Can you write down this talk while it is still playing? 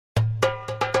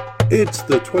It's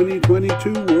the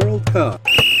 2022 World Cup.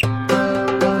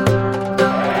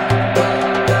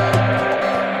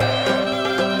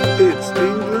 It's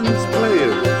England's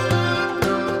players.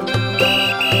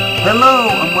 Hello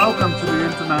and welcome to the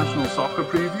International Soccer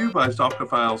Preview by Soccer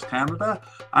Files Canada.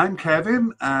 I'm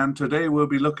Kevin and today we'll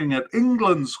be looking at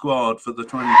England's squad for the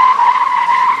 20...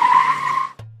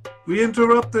 We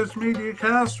interrupt this media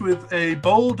cast with a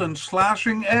bold and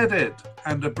slashing edit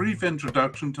and a brief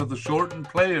introduction to the shortened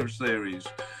players series.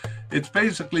 It's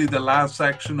basically the last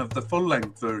section of the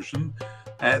full-length version.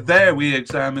 There we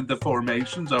examined the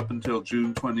formations up until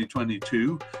June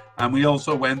 2022, and we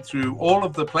also went through all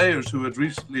of the players who had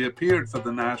recently appeared for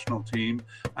the national team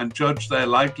and judged their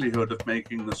likelihood of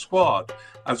making the squad,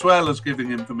 as well as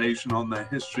giving information on their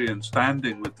history and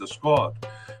standing with the squad.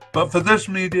 But for this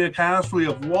media cast, we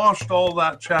have washed all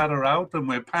that chatter out and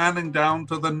we're panning down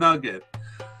to the nugget.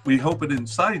 We hope it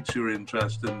incites your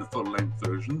interest in the full-length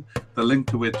version, the link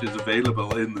to which is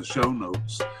available in the show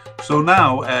notes. So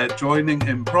now, joining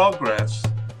in progress.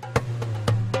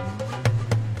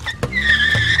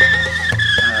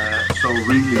 So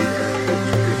really,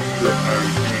 it's just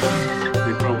Harry Kane.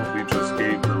 They probably just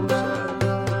gave those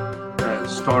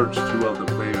starts to other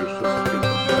players just to get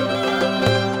them.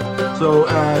 So,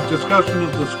 discussion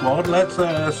of the squad. Let's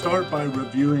start by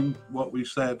reviewing what we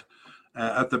said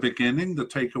at the beginning, the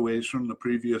takeaways from the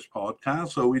previous podcast.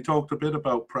 So we talked a bit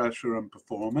about pressure and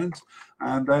performance,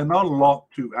 and not a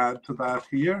lot to add to that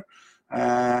here.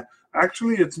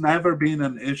 Actually, it's never been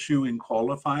an issue in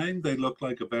qualifying. They look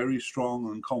like a very strong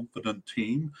and confident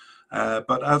team.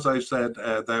 But as I said,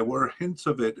 there were hints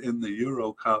of it in the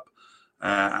Euro Cup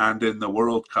and in the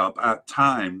World Cup at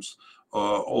times.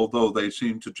 Although they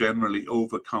seem to generally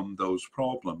overcome those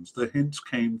problems. The hints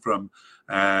came from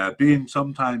being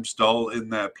sometimes dull in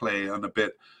their play and a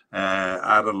bit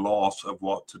at a loss of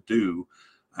what to do.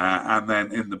 And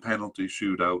then in the penalty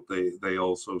shootout, they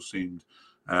also seemed,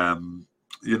 a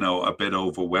bit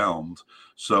overwhelmed.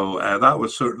 So that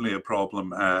was certainly a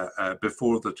problem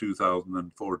before the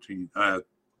 2014,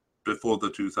 before the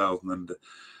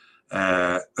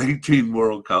 2018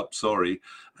 World Cup, sorry.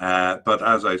 But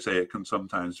as I say, it can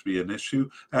sometimes be an issue.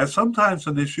 Sometimes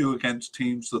an issue against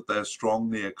teams that they're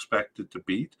strongly expected to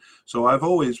beat. So I've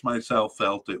always myself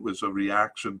felt it was a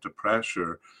reaction to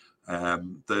pressure.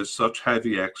 There's such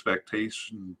heavy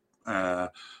expectation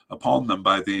upon them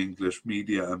by the English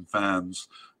media and fans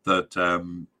that, I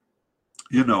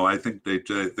think they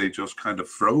just kind of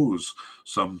froze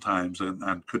sometimes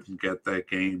and couldn't get their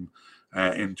game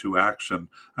into action.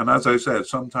 And as I said,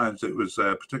 sometimes it was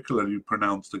particularly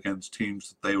pronounced against teams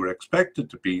that they were expected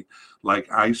to beat,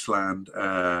 like Iceland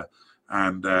and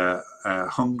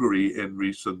Hungary in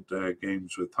recent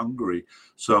games with Hungary.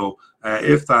 So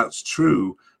if that's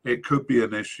true, it could be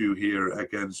an issue here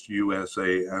against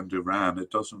USA and Iran. It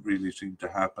doesn't really seem to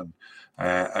happen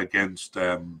against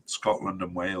Scotland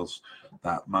and Wales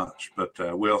that much, but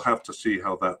we'll have to see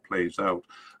how that plays out.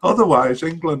 Otherwise,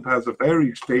 England has a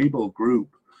very stable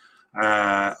group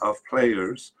of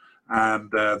players,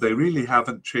 and they really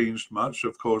haven't changed much.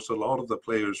 Of course, a lot of the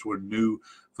players were new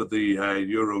for the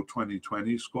Euro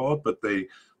 2020 squad, but they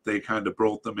kind of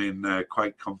brought them in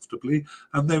quite comfortably,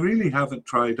 and they really haven't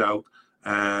tried out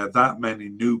that many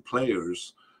new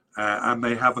players, and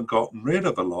they haven't gotten rid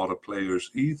of a lot of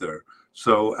players either.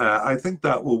 So I think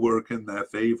that will work in their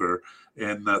favor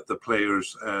in that the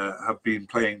players have been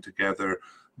playing together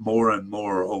more and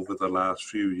more over the last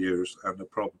few years and are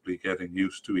probably getting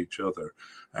used to each other.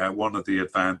 One of the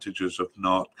advantages of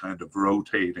not kind of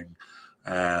rotating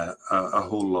a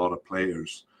whole lot of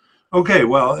players. Okay,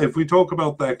 well, if we talk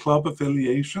about their club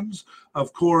affiliations,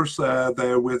 of course,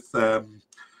 they're with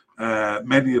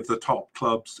many of the top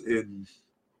clubs in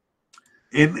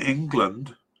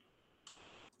England,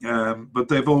 but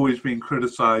they've always been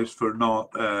criticised for not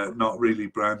really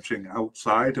branching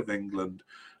outside of England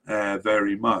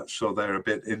very much, so they're a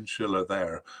bit insular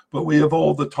there. But we have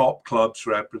all the top clubs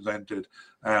represented: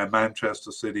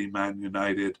 Manchester City, Man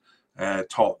United,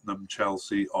 Tottenham,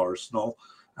 Chelsea, Arsenal,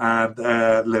 and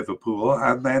Liverpool.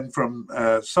 And then from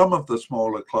some of the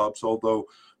smaller clubs, although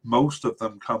most of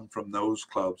them come from those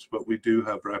clubs, but we do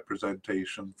have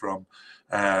representation from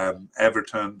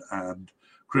Everton and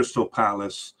Crystal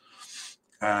Palace.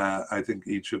 I think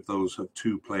each of those have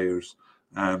 2 players,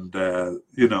 and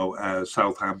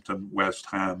Southampton, West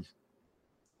Ham,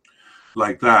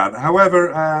 like that.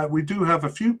 However, we do have a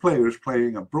few players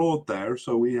playing abroad there.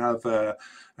 So we have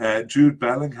Jude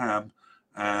Bellingham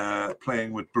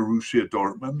playing with Borussia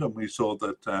Dortmund, and we saw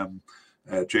that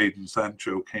Jadon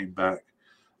Sancho came back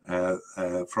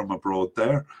from abroad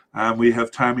there. And we have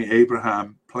Tammy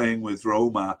Abraham playing with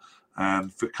Roma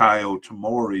and Fikayo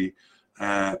Tomori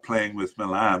playing with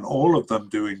Milan, all of them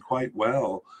doing quite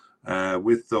well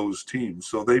with those teams.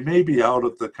 So they may be out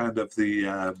of the kind of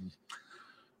the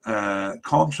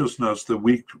consciousness, the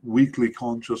weekly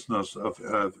consciousness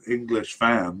of English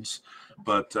fans,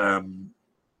 but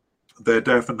they're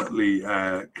definitely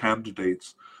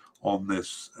candidates on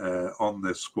this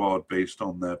squad based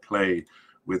on their play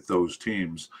with those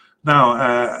teams.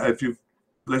 Now, if you've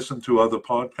listened to other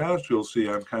podcasts, you'll see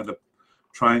I'm kind of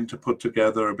trying to put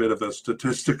together a bit of a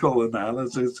statistical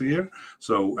analysis here.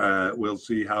 So we'll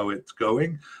see how it's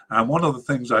going. And one of the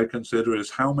things I consider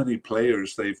is how many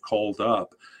players they've called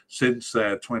up since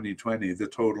 2020, the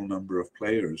total number of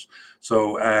players.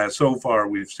 So so far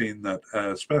we've seen that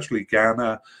especially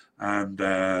Ghana and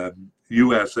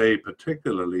USA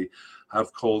particularly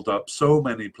have called up so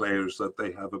many players that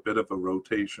they have a bit of a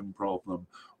rotation problem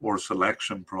or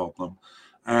selection problem.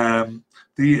 So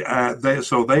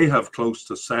they have close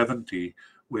to 70,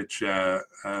 which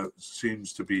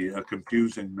seems to be a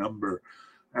confusing number.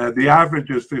 The average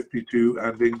is 52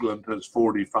 and England has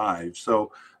 45.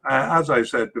 So as I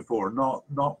said before,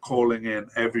 not calling in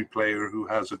every player who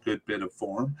has a good bit of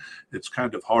form. It's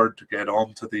kind of hard to get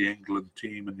onto the England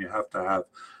team, and you have to have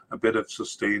a bit of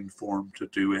sustained form to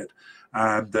do it.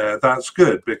 And that's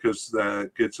good because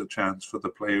that gives a chance for the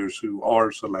players who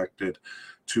are selected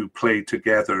to play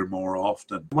together more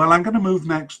often. Well, I'm going to move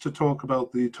next to talk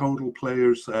about the total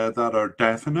players that are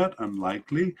definite and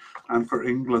likely. And for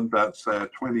England, that's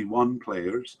 21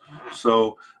 players.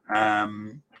 So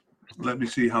let me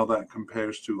see how that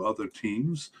compares to other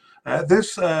teams.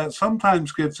 This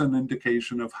sometimes gives an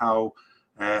indication of how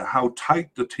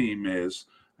tight the team is.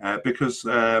 Because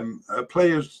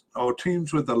players or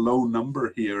teams with a low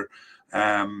number here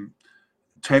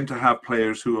tend to have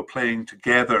players who are playing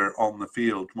together on the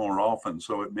field more often,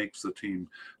 so it makes the team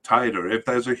tighter. If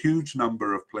there's a huge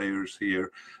number of players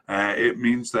here, it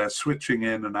means they're switching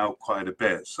in and out quite a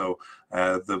bit. So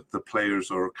the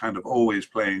players are kind of always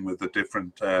playing with a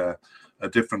different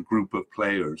group of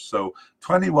players. So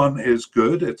 21 is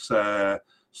good. It's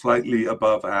slightly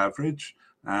above average,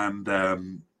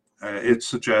 and it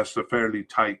suggests a fairly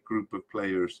tight group of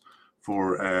players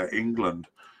for England.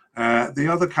 The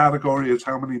other category is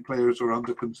how many players are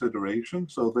under consideration.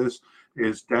 So this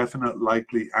is definite,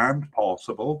 likely, and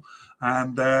possible.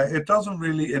 And it doesn't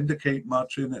really indicate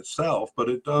much in itself, but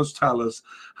it does tell us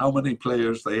how many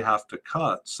players they have to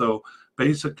cut. So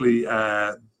basically,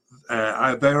 they're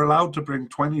allowed to bring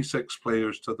 26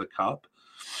 players to the Cup.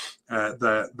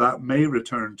 That may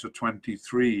return to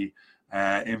 23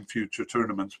 in future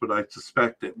tournaments, but I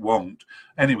suspect it won't.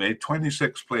 Anyway,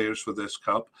 26 players for this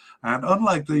Cup. And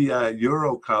unlike the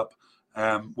Euro Cup,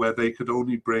 where they could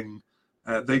only bring,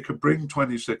 they could bring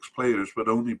 26 players, but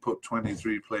only put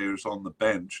 23 players on the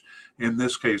bench. In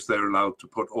this case, they're allowed to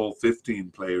put all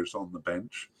 15 players on the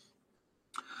bench.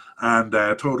 And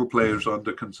total players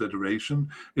under consideration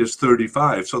is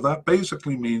 35. So that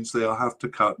basically means they'll have to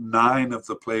cut 9 of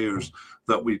the players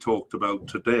that we talked about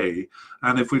today.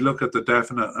 And if we look at the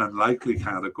definite and likely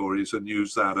categories and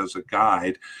use that as a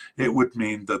guide, it would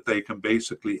mean that they can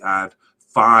basically add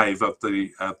 5 of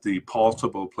the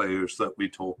possible players that we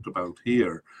talked about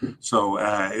here. So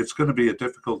it's going to be a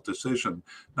difficult decision.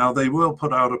 Now, they will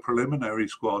put out a preliminary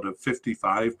squad of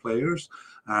 55 players,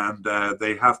 and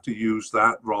they have to use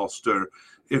that roster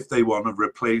if they want to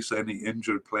replace any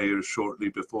injured players shortly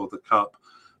before the Cup,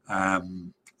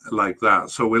 like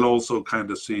that. So we'll also kind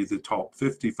of see the top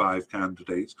 55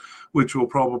 candidates, which will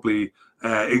probably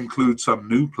include some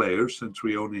new players, since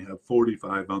we only have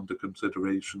 45 under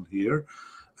consideration here.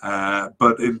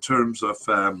 But in terms of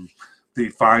the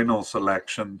final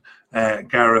selection,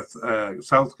 Gareth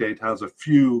Southgate has a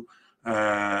few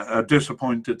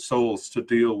disappointed souls to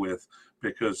deal with,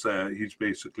 because he's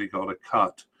basically got to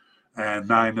cut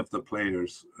 9 of the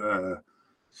players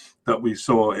that we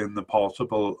saw in the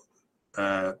possible,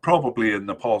 probably in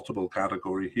the possible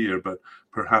category here, but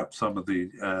perhaps some of the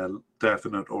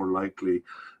definite or likely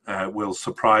will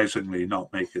surprisingly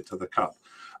not make it to the Cup.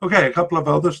 Okay, a couple of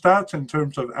other stats in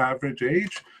terms of average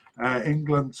age.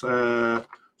 England's,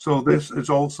 so this is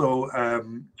also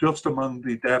just among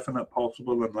the definite,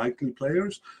 possible, and likely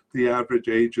players. The average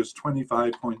age is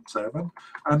 25.7,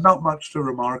 and not much to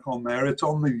remark on there. It's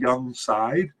on the young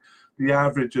side. The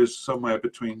average is somewhere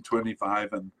between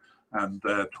 25 and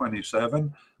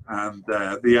 27, and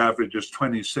the average is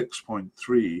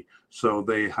 26.3. So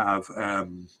they have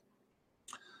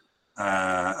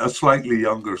a slightly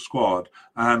younger squad.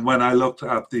 And when I looked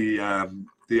at the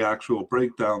the actual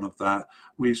breakdown of that,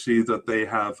 we see that they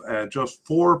have just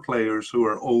 4 players who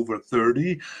are over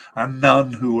 30 and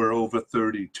none who are over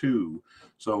 32.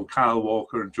 So Kyle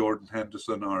Walker and Jordan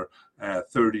Henderson are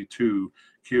 32,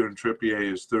 Kieran Trippier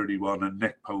is 31, and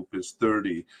Nick Pope is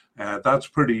 30. That's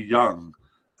pretty young.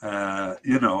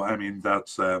 I mean,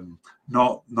 that's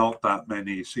not that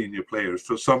many senior players.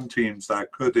 For some teams,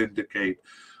 that could indicate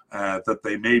that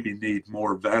they maybe need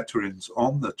more veterans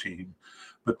on the team,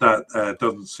 but that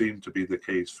doesn't seem to be the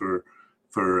case for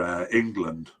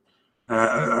England.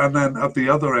 And then at the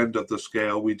other end of the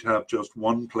scale, we'd have just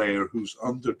one player who's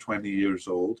under 20 years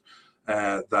old.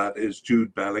 That is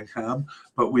Jude Bellingham.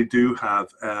 But we do have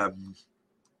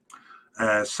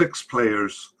 6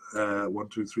 players,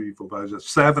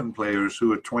 7 players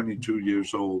who are 22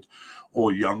 years old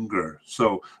or younger.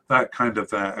 So that kind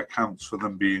of accounts for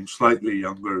them being slightly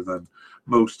younger than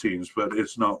most teams, but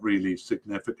it's not really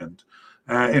significant.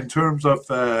 In terms of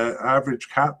average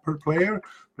cap per player,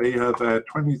 they have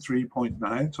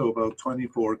 23.9, so about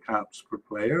 24 caps per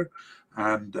player.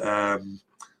 And let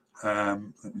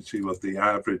me see what the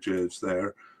average is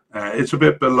there. It's a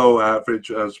bit below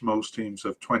average, as most teams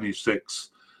have 26,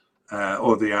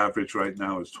 or the average right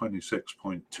now is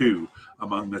 26.2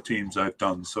 among the teams I've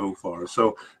done so far.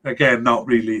 So again, not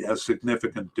really a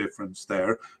significant difference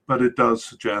there, but it does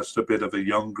suggest a bit of a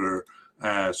younger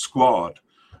squad.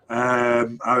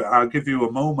 I'll give you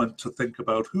a moment to think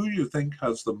about who you think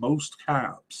has the most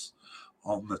caps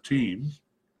on the team.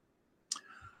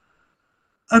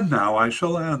 And now I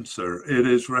shall answer. It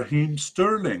is Raheem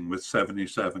Sterling with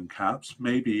 77 caps.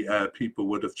 Maybe people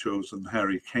would have chosen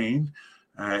Harry Kane.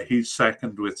 He's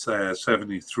second with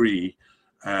 73.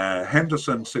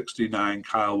 Henderson 69,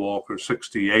 Kyle Walker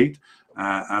 68,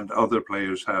 and other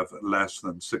players have less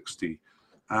than 60.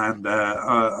 And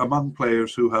among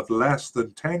players who have less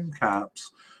than 10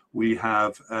 caps, we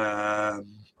have 10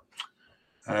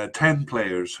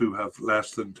 players who have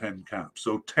less than 10 caps.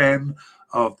 So 10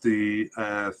 of the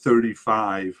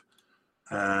 35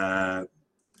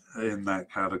 in that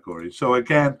category. So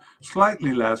again,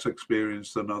 slightly less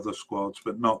experience than other squads,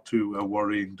 but not to a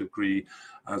worrying degree,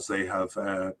 as they have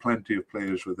plenty of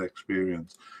players with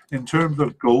experience. In terms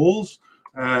of goals,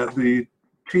 the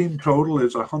team total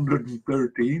is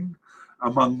 113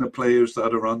 among the players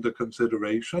that are under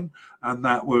consideration, and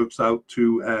that works out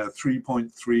to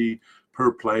 3.3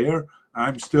 per player.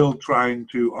 I'm still trying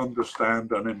to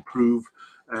understand and improve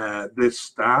this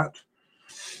stat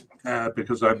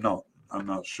because I'm not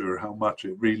sure how much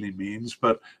it really means,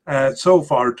 but so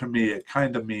far to me it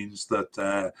kind of means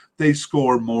that they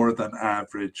score more than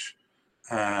average,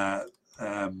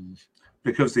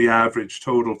 because the average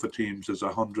total for teams is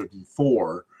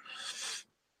 104,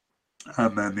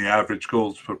 and then the average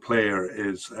goals per player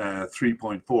is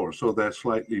 3.4, so they're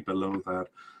slightly below that.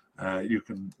 You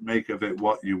can make of it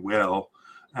what you will.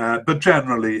 But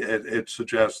generally, it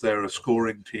suggests they're a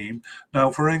scoring team.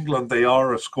 Now, for England, they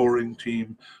are a scoring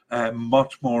team,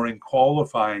 much more in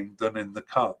qualifying than in the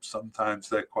Cups. Sometimes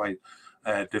they're quite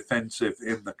defensive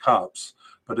in the Cups,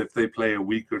 but if they play a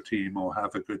weaker team or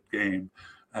have a good game,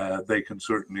 they can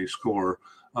certainly score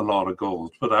a lot of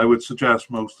goals. But I would suggest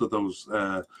most of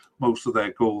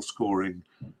their goal scoring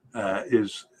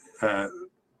is.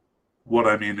 What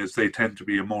I mean is they tend to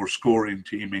be a more scoring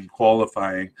team in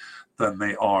qualifying than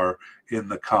they are in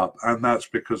the Cup. And that's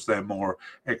because they're more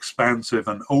expansive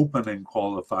and open in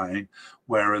qualifying,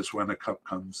 whereas when a Cup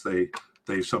comes, they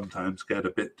sometimes get a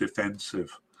bit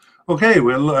defensive. Okay,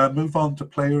 we'll move on to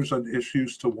players and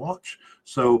issues to watch.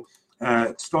 So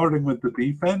starting with the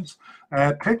defense,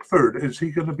 Pickford, is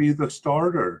he going to be the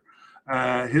starter?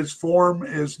 His form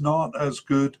is not as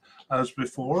good as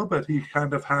before, but he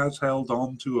kind of has held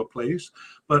on to a place.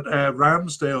 But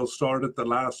Ramsdale started the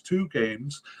last 2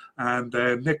 games, and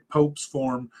Nick Pope's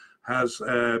form has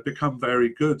become very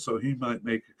good, so he might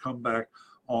make a comeback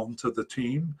onto the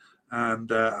team.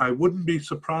 And I wouldn't be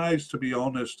surprised, to be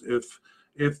honest,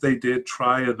 if they did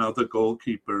try another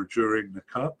goalkeeper during the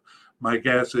Cup. My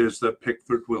guess is that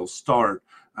Pickford will start,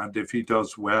 and if he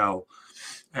does well,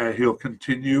 he'll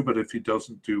continue, but if he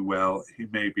doesn't do well, he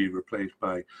may be replaced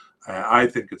by, I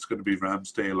think it's going to be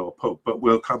Ramsdale or Pope, but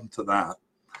we'll come to that.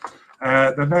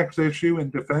 The next issue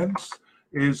in defence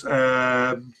is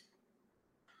at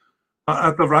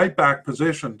the right-back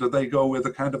position. Do they go with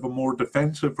a kind of a more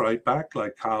defensive right-back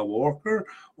like Kyle Walker,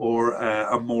 or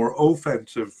a more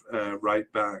offensive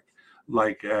right-back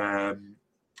like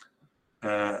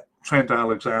Trent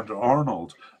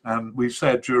Alexander-Arnold? And we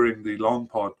said during the long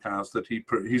podcast that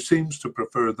he seems to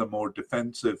prefer the more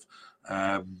defensive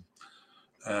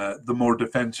the more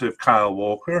defensive Kyle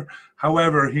Walker.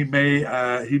 However, he may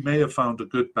have found a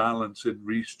good balance in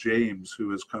Reece James,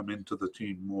 who has come into the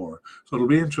team more. So it'll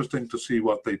be interesting to see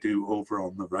what they do over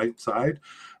on the right side.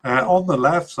 On the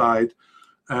left side,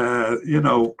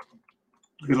 it'll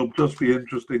just be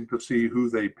interesting to see who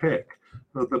they pick.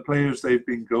 So the players they've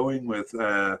been going with,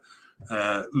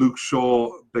 Luke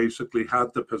Shaw basically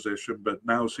had the position, but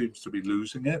now seems to be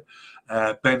losing it.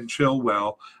 Ben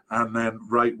Chilwell, and then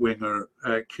right winger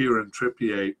Kieran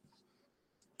Trippier,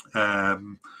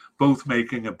 both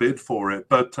making a bid for it.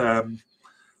 But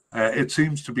it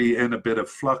seems to be in a bit of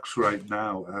flux right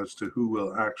now as to who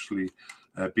will actually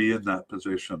be in that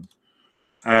position.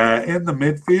 In the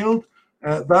midfield,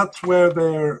 that's where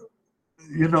they're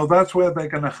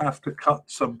going to have to cut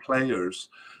some players.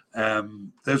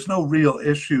 There's no real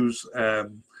issues,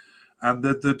 and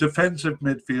the defensive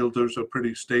midfielders are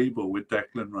pretty stable with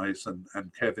Declan Rice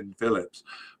and Kevin Phillips,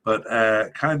 but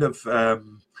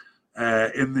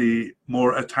in the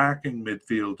more attacking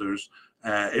midfielders,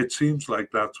 it seems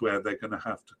like that's where they're going to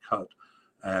have to cut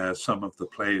some of the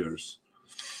players.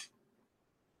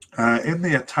 In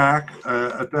the attack,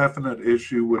 a definite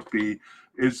issue would be,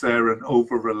 is there an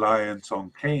over-reliance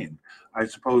on Kane? I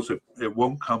suppose it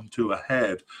won't come to a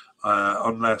head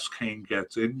unless Kane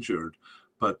gets injured.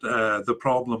 But the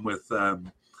problem with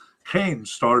Kane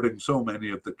starting so many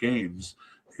of the games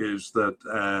is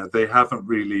that they haven't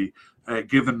really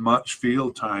given much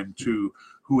field time to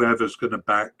whoever's going to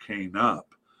back Kane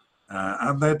up.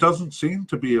 And there doesn't seem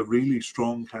to be a really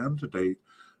strong candidate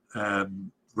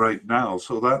right now.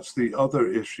 So that's the other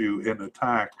issue in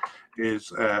attack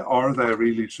is, are there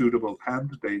really suitable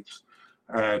candidates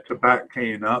to back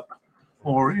Kane up,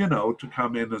 or, to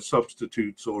come in as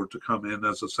substitutes or to come in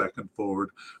as a second forward?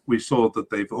 We saw that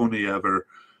they've only ever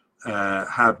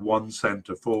had one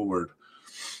centre forward,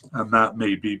 and that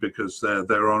may be because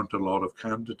there aren't a lot of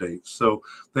candidates. So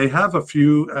they have a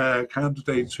few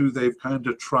candidates who they've kind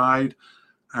of tried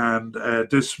and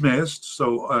dismissed.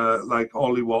 So like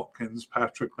Ollie Watkins,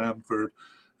 Patrick Bamford,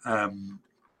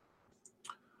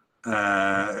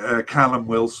 Callum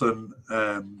Wilson,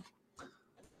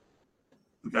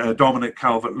 Dominic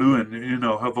Calvert-Lewin,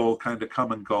 have all kind of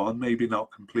come and gone, maybe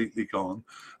not completely gone.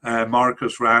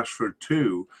 Marcus Rashford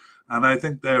too. And I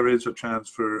think there is a chance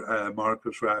for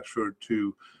Marcus Rashford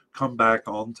to come back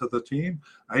onto the team.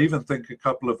 I even think a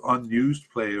couple of unused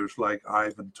players like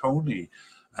Ivan Toney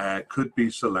could be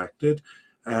selected.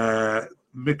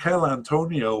 Mikel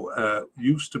Antonio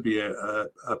used to be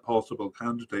a possible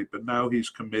candidate, but now he's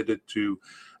committed to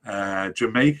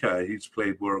Jamaica. He's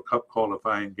played World Cup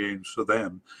qualifying games for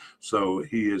them, so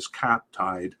he is cap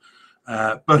tied.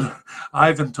 But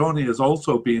Ivan Toney has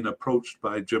also been approached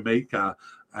by Jamaica,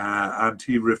 and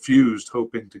he refused,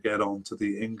 hoping to get onto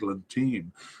the England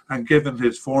team. And given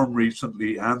his form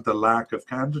recently and the lack of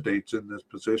candidates in this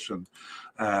position,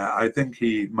 I think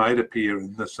he might appear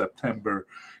in the September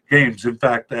games. In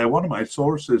fact, one of my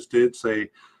sources did say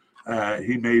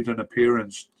he made an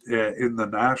appearance in the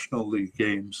National League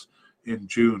games in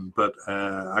June, but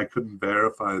I couldn't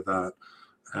verify that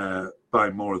by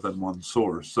more than one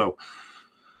source. So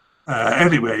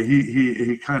anyway,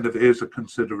 he kind of is a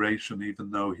consideration,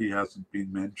 even though he hasn't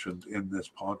been mentioned in this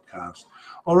podcast.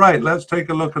 All right, let's take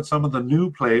a look at some of the new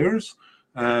players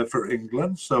for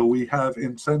England. So we have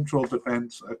in central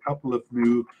defence a couple of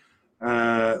new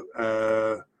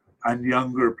and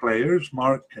younger players.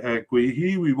 Mark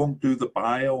Guehi, we won't do the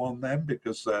bio on them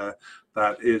because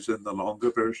that is in the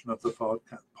longer version of the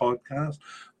podcast,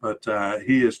 but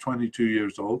he is 22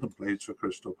 years old and plays for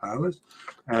Crystal Palace.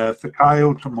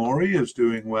 Fikayo Tomori is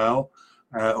doing well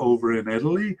over in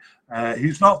Italy.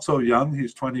 He's not so young,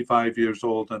 he's 25 years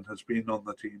old and has been on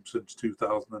the team since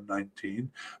 2019,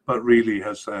 but really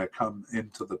has come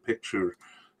into the picture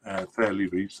fairly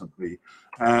recently.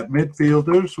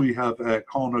 Midfielders, we have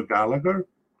Conor Gallagher,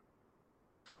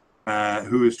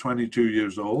 who is 22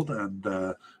 years old and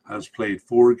has played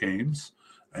 4 games.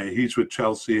 He's with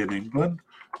Chelsea in England.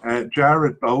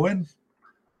 Jared Bowen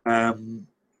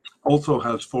also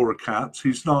has 4 caps.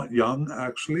 He's not young,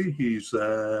 actually. He's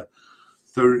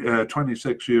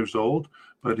 26 years old,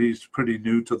 but he's pretty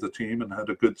new to the team and had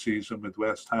a good season with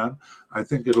West Ham. I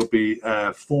think it'll be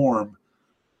form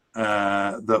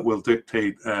that will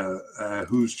dictate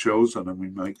who's chosen, and we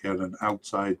might get an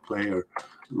outside player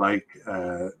like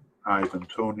Ivan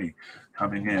Toney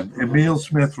coming in. Emile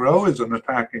Smith-Rowe is an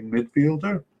attacking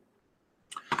midfielder,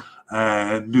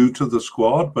 new to the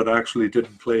squad, but actually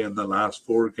didn't play in the last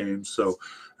 4 games, so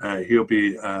he'll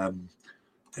be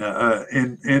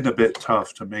in a bit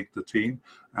tough to make the team.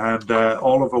 And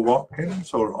Oliver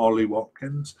Watkins, or Ollie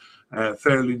Watkins,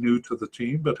 fairly new to the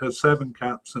team, but has 7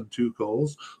 caps and 2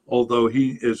 goals, although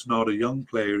he is not a young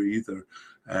player either,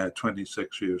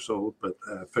 26 years old, but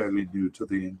fairly new to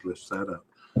the English setup.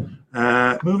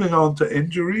 Moving on to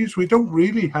injuries, we don't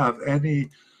really have any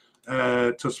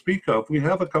to speak of. We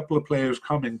have a couple of players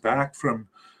coming back from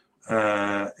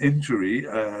injury.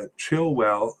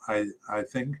 Chilwell, I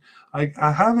think.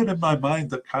 I have it in my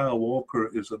mind that Kyle Walker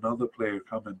is another player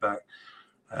coming back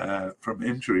from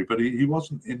injury, but he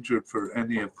wasn't injured for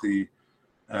any of the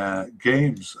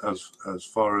games as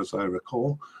far as I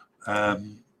recall.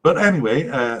 But anyway,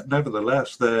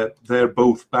 nevertheless, they're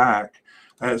both back.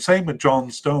 Same with John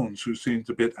Stones, who seems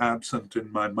a bit absent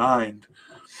in my mind,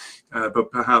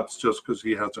 but perhaps just because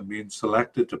he hasn't been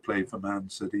selected to play for Man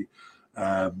City.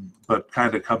 But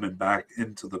kind of coming back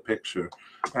into the picture.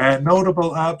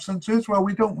 Notable absences, well,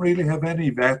 we don't really have any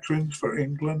veterans for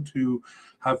England who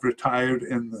have retired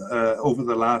in over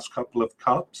the last couple of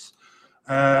cups.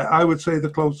 I would say the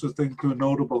closest thing to a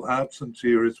notable absence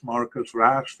here is Marcus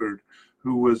Rashford,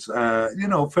 who was,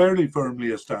 fairly firmly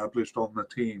established on the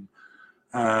team,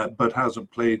 but hasn't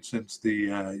played since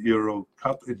the Euro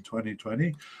Cup in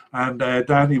 2020. And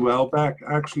Danny Welbeck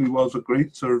actually was a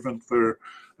great servant for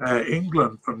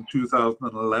England from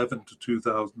 2011 to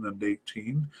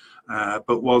 2018,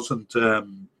 but wasn't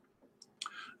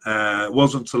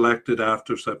selected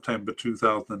after September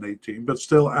 2018, but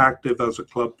still active as a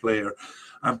club player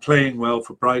and playing well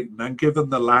for Brighton. And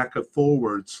given the lack of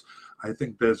forwards, I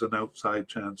think there's an outside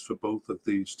chance for both of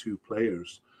these two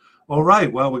players. All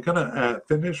right, well, we're going to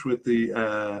finish with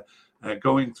the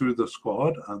going through the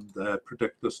squad and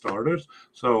predict the starters.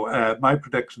 So my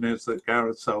prediction is that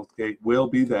Gareth Southgate will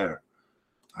be there.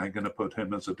 I'm going to put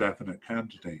him as a definite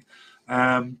candidate.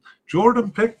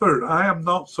 Jordan Pickford, I am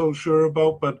not so sure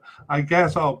about, but I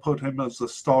guess I'll put him as the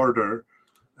starter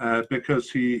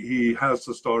because he has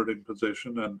the starting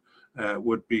position and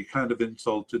would be kind of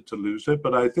insulted to lose it.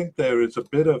 But I think there is a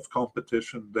bit of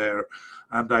competition there,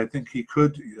 and I think he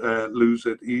could lose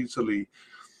it easily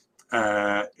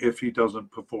if he doesn't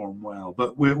perform well.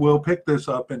 But we'll pick this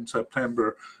up in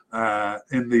September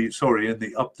in the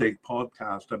update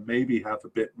podcast and maybe have a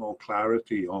bit more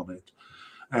clarity on it.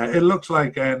 It looks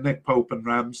like Nick Pope and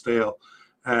Ramsdale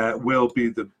will be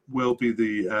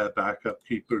the backup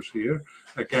keepers here.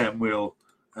 Again, we'll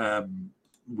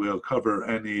cover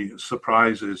any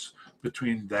surprises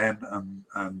between then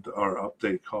and our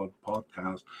update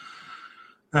podcast.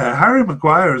 Harry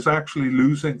Maguire is actually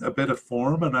losing a bit of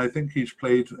form, and I think he's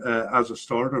played as a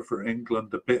starter for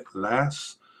England a bit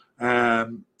less.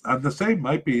 And the same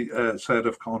might be said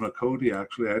of Conor Cody,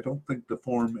 actually. I don't think the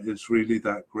form is really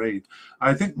that great.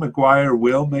 I think Maguire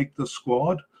will make the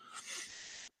squad,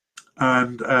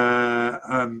 and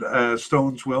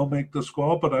Stones will make the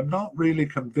squad, but I'm not really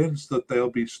convinced that they'll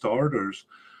be starters.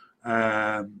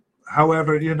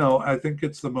 However, I think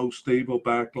it's the most stable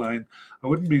backline. I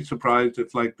wouldn't be surprised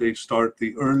if they start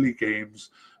the early games,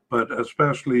 but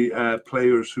especially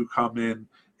players who come in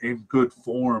good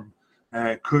form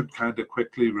could kind of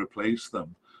quickly replace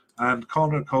them. And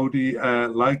Conor Cody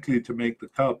likely to make the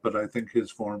cut, but I think his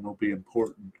form will be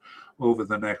important over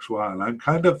the next while. I'm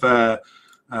kind of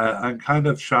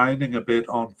shining a bit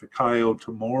on Fikayo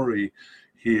Tomori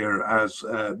here as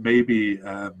maybe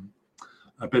a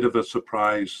bit of a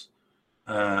surprise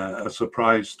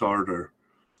starter.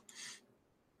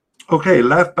 Okay,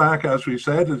 left back, as we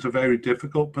said, is a very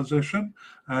difficult position,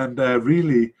 and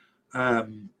really,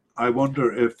 I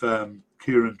wonder if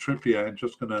Kieran Trippier, I'm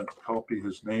just going to copy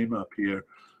his name up here.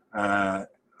 I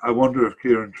wonder if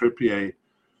Kieran Trippier,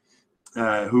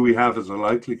 who we have as a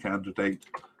likely candidate,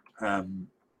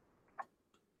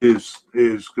 is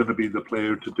going to be the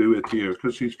player to do it here,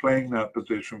 because he's playing that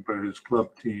position for his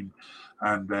club team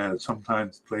and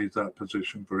sometimes plays that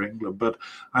position for England. But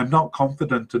I'm not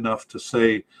confident enough to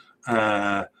say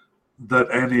that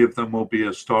any of them will be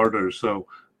a starter. So,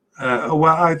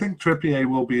 I think Trippier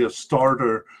will be a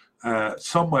starter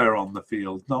somewhere on the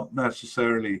field, not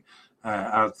necessarily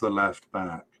as the left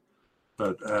back.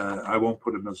 But I won't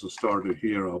put him as a starter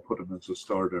here. I'll put him as a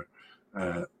starter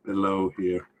below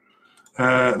here.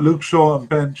 Luke Shaw and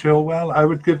Ben Chilwell. I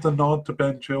would give the nod to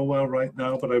Ben Chilwell right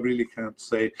now, but I really can't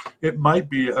say. It might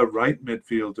be a right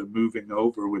midfielder moving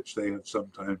over, which they have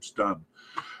sometimes done.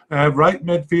 Right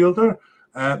midfielder,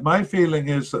 my feeling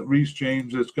is that Reece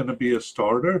James is going to be a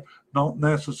starter, not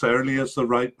necessarily as the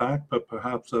right back, but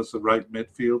perhaps as a right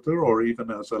midfielder or even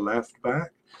as a left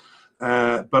back.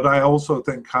 But I also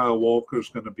think Kyle Walker is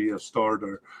going to be a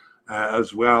starter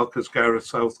as well, because Gareth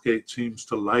Southgate seems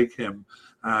to like him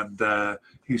and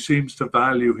he seems to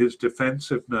value his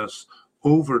defensiveness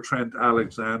over Trent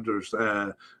Alexander's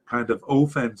kind of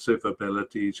offensive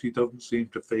abilities. He doesn't seem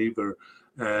to favor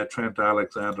Trent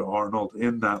Alexander-Arnold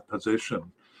in that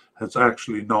position, has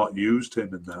actually not used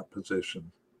him in that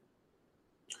position,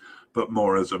 but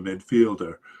more as a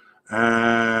midfielder.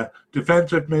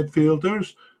 Defensive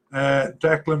midfielders,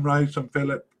 Declan Rice and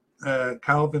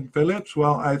Calvin Phillips.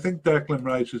 Well, I think Declan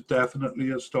Rice is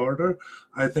definitely a starter.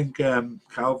 I think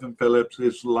Calvin Phillips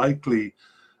is likely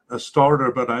a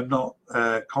starter, but I'm not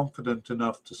confident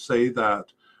enough to say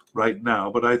that right now.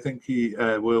 But I think he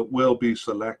will be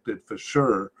selected for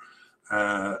sure,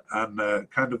 and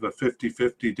kind of a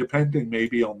 50-50, depending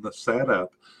maybe on the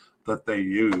setup that they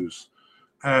use.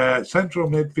 Central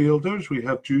midfielders, we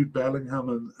have Jude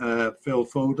Bellingham and Phil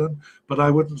Foden, but I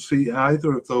wouldn't see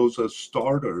either of those as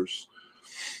starters.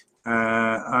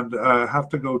 And I have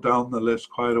to go down the list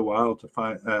quite a while to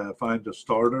find a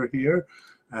starter here.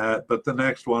 But the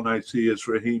next one I see is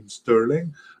Raheem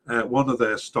Sterling, one of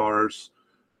their stars,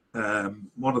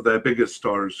 one of their biggest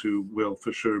stars, who will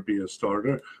for sure be a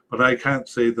starter. But I can't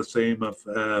say the same of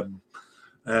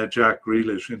Jack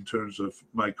Grealish in terms of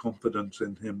my confidence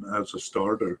in him as a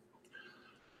starter.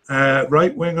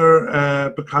 Right winger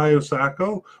Bukayo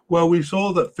Saka. Well, we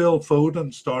saw that Phil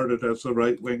Foden started as the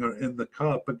right winger in the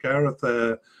cup, but Gareth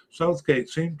Southgate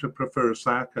seemed to prefer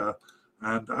Saka,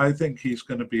 and I think he's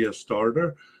going to be a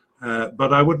starter.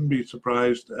 But I wouldn't be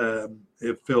surprised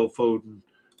if Phil Foden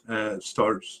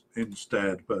starts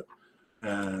instead. But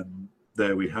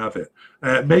there we have it.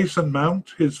 Mason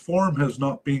Mount, his form has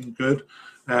not been good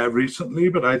recently,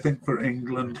 but I think for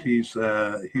England he's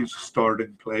a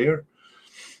starting player.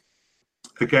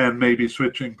 Again, maybe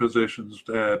switching positions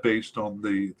based on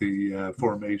the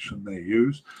formation they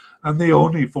use. And the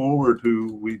only forward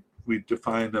who we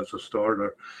define as a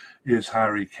starter is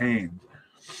Harry Kane.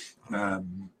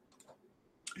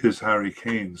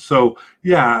 So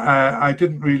yeah, I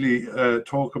didn't really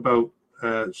talk about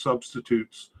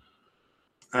substitutes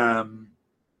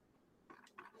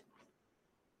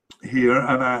here,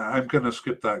 and I'm going to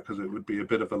skip that because it would be a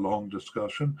bit of a long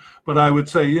discussion. But I would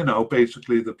say,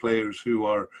 basically the players who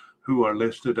are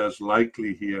listed as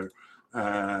likely here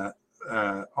will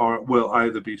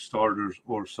either be starters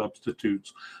or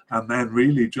substitutes, and then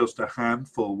really just a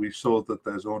handful. We saw that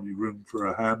there's only room for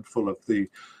a handful of the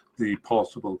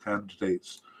possible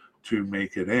candidates to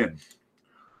make it in.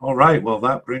 All right, well,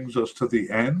 that brings us to the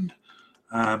end,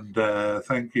 and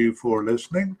thank you for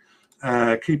listening.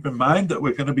 Keep in mind that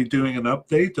we're going to be doing an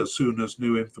update as soon as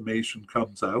new information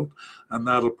comes out, and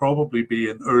that'll probably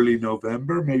be in early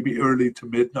November, maybe early to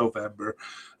mid-November.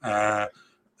 I'd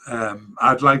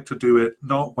like to do it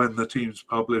not when the teams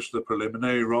publish the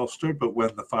preliminary roster, but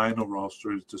when the final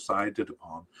roster is decided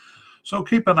upon. So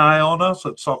keep an eye on us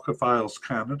at Soccer Files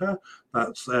Canada.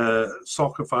 That's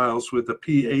Soccer Files with a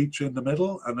PH in the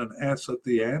middle and an S at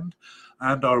the end.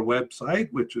 And our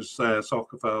website, which is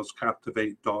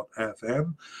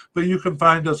soccerfilescaptivate.fm. But you can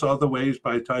find us other ways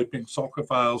by typing Soccer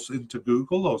Files into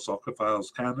Google or Soccer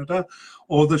Files Canada,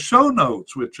 or the show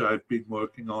notes, which I've been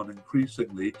working on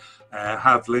increasingly,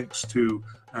 have links to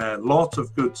lots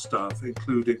of good stuff,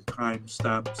 including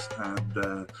timestamps and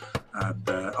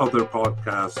other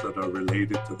podcasts that are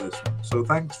related to this one. So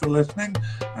thanks for listening,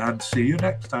 and see you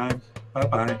next time.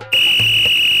 Bye-bye.